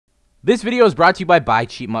This video is brought to you by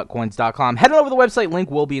BuyCheapMutCoins.com. Head on over to the website, link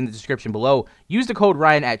will be in the description below. Use the code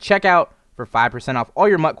Ryan at checkout for 5% off all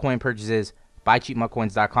your MUT coin purchases.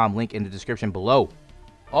 BuyCheapMutCoins.com, link in the description below.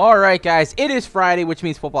 Alright guys, it is Friday, which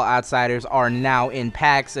means Football Outsiders are now in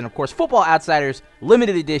packs. And of course, Football Outsiders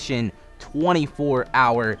Limited Edition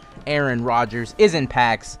 24-hour Aaron Rodgers is in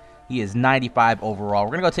packs. He is 95 overall.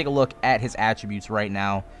 We're going to go take a look at his attributes right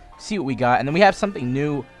now, see what we got. And then we have something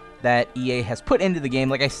new that EA has put into the game.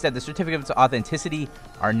 Like I said, the certificates of authenticity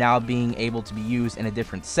are now being able to be used in a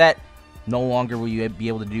different set. No longer will you be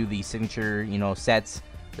able to do the signature, sets.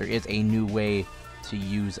 There is a new way to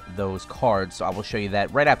use those cards. So I will show you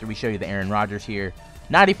that right after we show you the Aaron Rodgers here.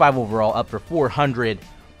 95 overall, up for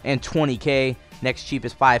 420K. Next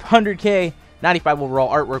cheapest 500K. 95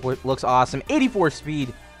 overall, artwork looks awesome. 84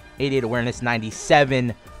 speed, 88 awareness,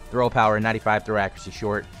 97 throw power, 95 throw accuracy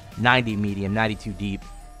short, 90 medium, 92 deep,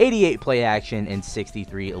 88 play action, and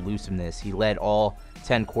 63 elusiveness. He led all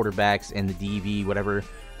 10 quarterbacks in the DV, whatever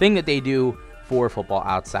thing that they do for Football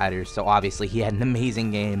Outsiders. So obviously he had an amazing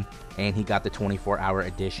game, and he got the 24-hour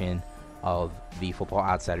edition of the Football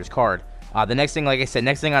Outsiders card. The next thing, like I said,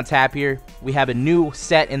 next thing on tap here, we have a new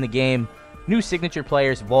set in the game. New signature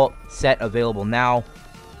players vault set available now.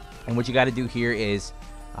 And what you got to do here is,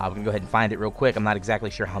 we're going to go ahead and find it real quick. I'm not exactly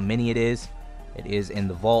sure how many it is. It is in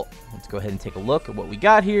the vault. Let's go ahead and take a look at what we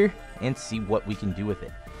got here and see what we can do with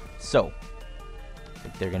it. So, I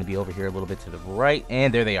think they're going to be over here a little bit to the right.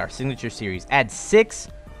 And there they are. Signature Series. Add 6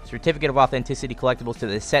 Certificate of Authenticity collectibles to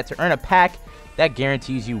this set to earn a pack that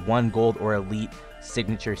guarantees you 1 gold or elite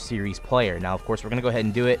Signature Series player. Now, of course, we're going to go ahead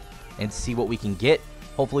and do it and see what we can get.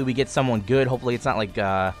 Hopefully, we get someone good. Hopefully, it's not like,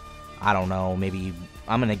 I don't know, maybe,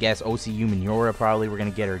 I'm going to guess OCU Manura probably we're going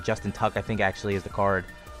to get, or Justin Tuck, I think, actually is the card.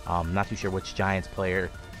 Not too sure which Giants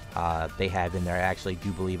player they have in there. I actually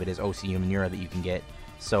do believe it is OCU Manura that you can get.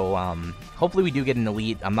 So hopefully we do get an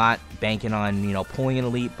elite. I'm not banking on pulling an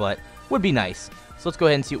elite, but would be nice. So let's go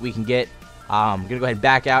ahead and see what we can get. I'm gonna go ahead and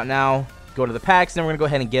back out now. Go to the packs, and then we're gonna go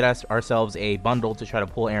ahead and get ourselves a bundle to try to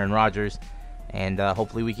pull Aaron Rodgers, and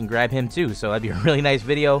hopefully we can grab him too. So that'd be a really nice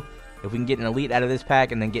video if we can get an elite out of this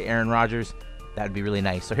pack and then get Aaron Rodgers. That would be really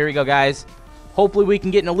nice. So here we go, guys. Hopefully we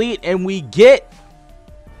can get an elite, and we get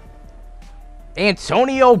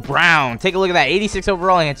Antonio Brown. Take a look at that. 86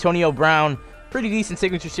 overall Antonio Brown. Pretty decent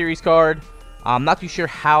Signature Series card. I'm not too sure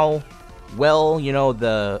how well,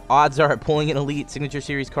 the odds are at pulling an elite Signature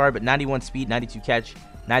Series card, but 91 speed, 92 catch,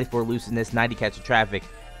 94 elusiveness, 90 catch of traffic,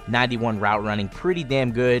 91 route running. Pretty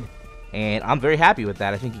damn good, and I'm very happy with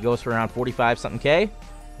that. I think he goes for around 45-something K.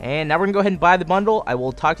 And now we're going to go ahead and buy the bundle. I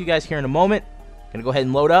will talk to you guys here in a moment. Going to go ahead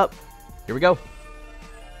and load up. Here we go.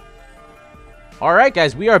 Alright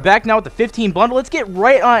guys, we are back now with the 15 bundle. Let's get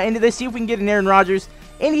right on into this, see if we can get an Aaron Rodgers.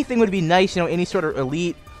 Anything would be nice, any sort of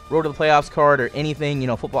elite road to the playoffs card or anything,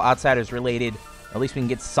 Football Outsiders related. At least we can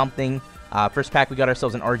get something. First pack, we got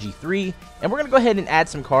ourselves an RG3. And we're going to go ahead and add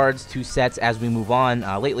some cards to sets as we move on.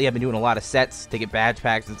 Lately, I've been doing a lot of sets to get badge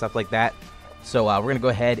packs and stuff like that. So we're going to go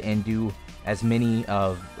ahead and do as many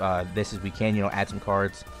of this as we can, add some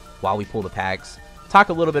cards while we pull the packs. Talk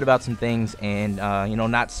a little bit about some things and,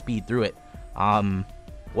 not speed through it.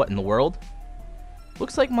 What in the world?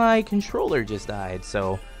 Looks like my controller just died,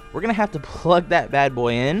 so we're gonna have to plug that bad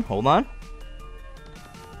boy in. Hold on.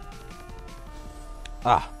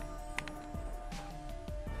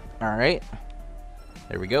 Alright.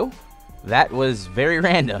 There we go. That was very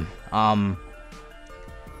random.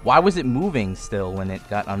 Why was it moving still when it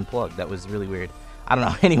got unplugged? That was really weird. I don't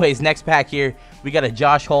know. Anyways, next pack here, we got a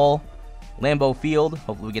Josh Hall, Lambeau Field.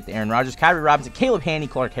 Hopefully we get the Aaron Rodgers, Kyrie Robinson, Caleb Haney,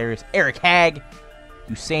 Clark Harris, Eric Hagg,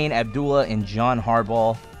 Hussein Abdullah, and John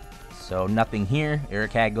Harbaugh. So nothing here.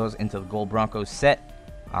 Eric Hagg goes into the Gold Broncos set.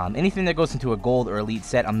 Anything that goes into a gold or elite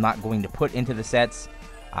set, I'm not going to put into the sets.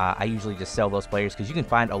 I usually just sell those players because you can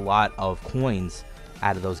find a lot of coins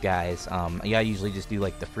out of those guys. Yeah, I usually just do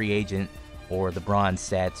like the free agent or the bronze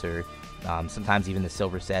sets, or sometimes even the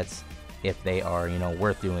silver sets if they are,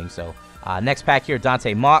 worth doing. So next pack here,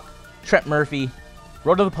 Dante Mock, Trent Murphy,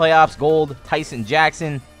 Road to the Playoffs, Gold, Tyson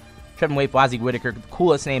Jackson, Trevin Wade, Fozzie Whitaker,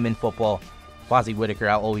 coolest name in football. Fozzie Whitaker,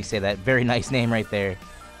 I'll always say that. Very nice name right there.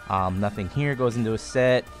 Nothing here goes into a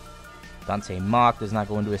set. Dante Mock does not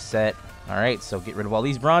go into a set. Alright, so get rid of all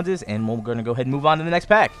these bronzes, and we're going to go ahead and move on to the next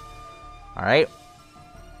pack. Alright.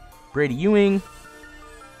 Brady Ewing.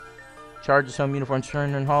 Chargers home uniform,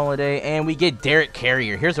 Turner and Holiday. And we get Derek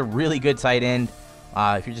Carrier. Here's a really good tight end.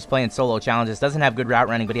 If you're just playing solo challenges, doesn't have good route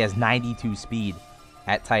running, but he has 92 speed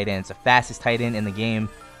at tight end. It's the fastest tight end in the game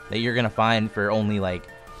that you're going to find for only like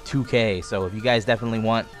 2K. So if you guys definitely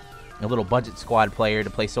want a little budget squad player to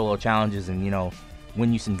play solo challenges and,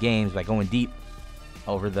 win you some games by going deep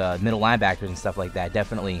over the middle linebackers and stuff like that,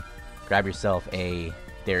 definitely grab yourself a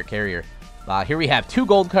Derek Carrier. Here we have 2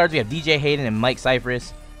 gold cards. We have DJ Hayden and Mike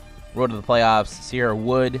Cypress. Road to the playoffs. Sierra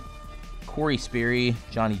Wood, Corey Sperry,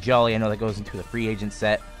 Johnny Jolly. I know that goes into the free agent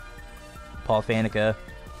set. Paul Fanica,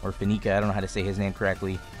 or Fanica, I don't know how to say his name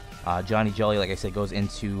correctly. Johnny Jolly, like I said, goes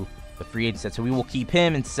into the free agent set. So we will keep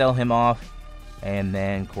him and sell him off. And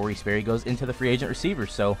then Corey Sperry goes into the free agent receiver.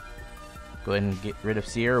 So go ahead and get rid of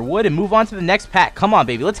Sierra Wood and move on to the next pack. Come on,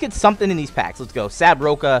 baby. Let's get something in these packs. Let's go. Sab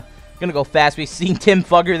Roca. Gonna go fast. We've seen Tim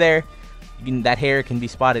Fugger there. That hair can be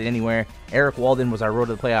spotted anywhere. Eric Walden was our Road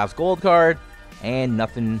to the Playoffs gold card. And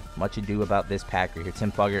nothing much ado about this pack right here.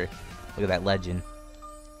 Tim Fugger. Look at that legend.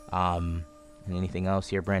 And anything else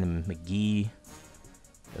here? Brandon McGee.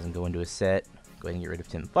 Doesn't go into a set. Go ahead and get rid of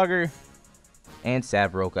Tim Fugger. And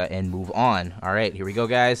Sav Roca and move on. All right, here we go,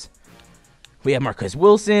 guys. We have Marquez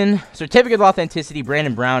Wilson. Certificate of Authenticity,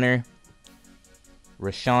 Brandon Browner.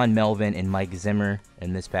 Rashawn Melvin and Mike Zimmer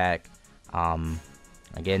in this pack.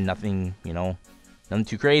 Again, nothing, nothing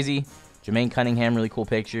too crazy. Jermaine Cunningham, really cool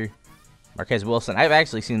picture. Marquez Wilson. I've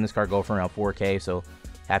actually seen this card go for around 4K, so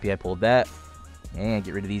happy I pulled that. And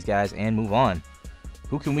get rid of these guys and move on.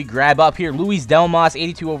 Who can we grab up here? Luis Delmas,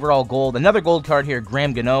 82 overall gold. Another gold card here,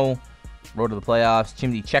 Graham Gano. Road to the playoffs.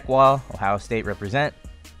 Chimdi Chekwa, Ohio State represent.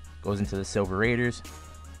 Goes into the Silver Raiders.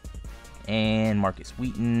 And Marcus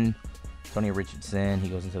Wheaton. Tony Richardson. He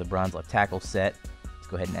goes into the bronze left tackle set. Let's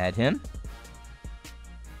go ahead and add him.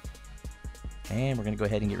 And we're going to go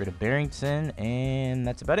ahead and get rid of Barrington. And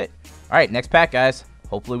that's about it. All right, next pack, guys.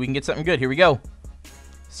 Hopefully we can get something good. Here we go.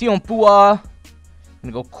 Sion Pua. I'm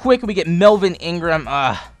going to go quick. We get Melvin Ingram.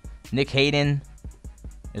 Nick Hayden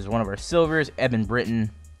is one of our silvers. Evan Britton.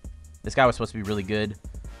 This guy was supposed to be really good,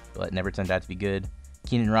 but never turned out to be good.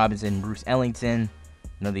 Keenan Robinson, Bruce Ellington.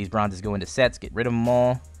 None of these bronzes go into sets. Get rid of them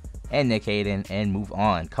all. And Nick Hayden, and move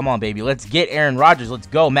on. Come on, baby. Let's get Aaron Rodgers. Let's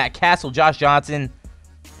go. Matt Castle, Josh Johnson,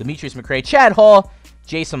 Demetrius McCray, Chad Hall,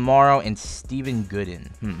 Jason Morrow, and Steven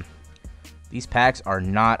Gooden. These packs are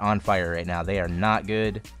not on fire right now. They are not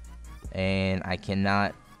good, and I don't know,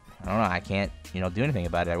 I can't, do anything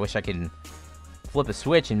about it. I wish I could flip a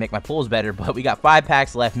switch and make my pulls better, but we got 5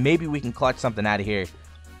 packs left. Maybe we can clutch something out of here.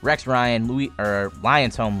 Rex Ryan,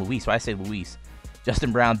 Lions Home, Luis. Why I say Luis?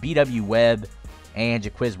 Justin Brown, B.W. Webb, and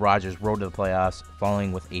Jaquiz Rodgers. Road to the playoffs,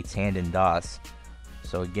 following with a Tandon Doss.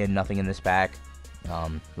 So again, nothing in this pack.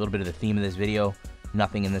 A little bit of the theme of this video.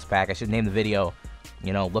 Nothing in this pack. I should name the video,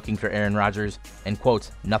 looking for Aaron Rodgers, and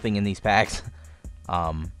quotes, nothing in these packs.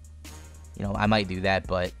 I might do that,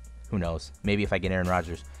 but who knows? Maybe if I get Aaron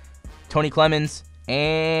Rodgers. Tony Clemens,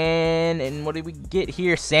 and what did we get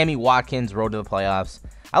here? Sammy Watkins, Road to the playoffs.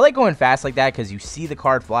 I like going fast like that because you see the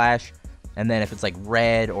card flash, and then if it's like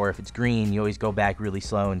red or if it's green, you always go back really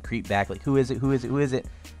slow and creep back like, who is it, who is it, who is it?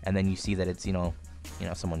 And then you see that it's,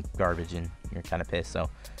 someone garbage, and you're kind of pissed. So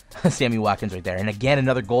Sammy Watkins right there. And again,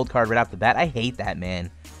 another gold card right off the bat. I hate that, man.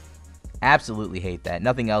 Absolutely hate that.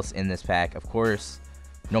 Nothing else in this pack. Of course,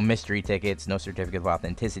 no mystery tickets, no certificate of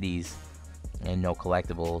authenticities, and no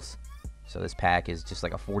collectibles. So this pack is just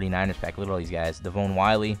like a 49ers pack. Look at all these guys. Devon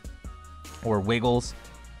Wiley, or Wiggles,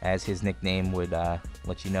 as his nickname would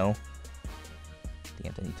let you know.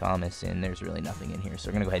 Anthony Thomas, and there's really nothing in here. So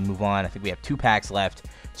we're going to go ahead and move on. I think we have 2 packs left.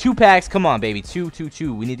 2 packs. Come on, baby. 2.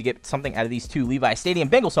 We need to get something out of these 2. Levi Stadium,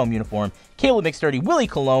 Bengals home uniform. Caleb McSturdy, Willie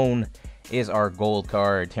Colon is our gold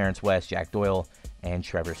card. Terrence West, Jack Doyle, and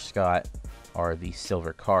Trevor Scott are the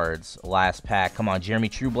silver cards. Last pack. Come on, Jeremy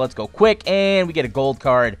Trueblood. Go quick, and we get a gold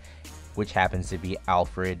card, which happens to be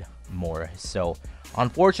Alfred Morris. So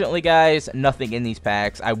unfortunately, guys, nothing in these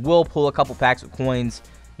packs. I will pull a couple packs with coins,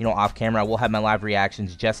 off camera. I will have my live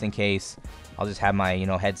reactions just in case. I'll just have my,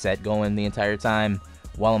 headset going the entire time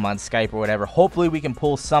while I'm on Skype or whatever. Hopefully we can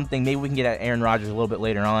pull something. Maybe we can get at Aaron Rodgers a little bit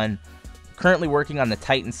later on. Currently working on the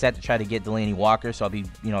Titan set to try to get Delaney Walker, so I'll be,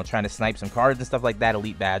 trying to snipe some cards and stuff like that,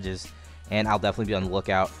 elite badges, and I'll definitely be on the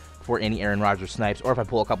lookout for any Aaron Rodgers snipes, or if I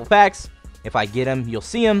pull a couple packs, if I get them, you'll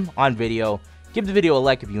see them on video. Give the video a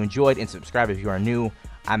like if you enjoyed, and subscribe if you are new.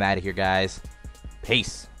 I'm out of here, guys.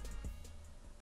 Peace.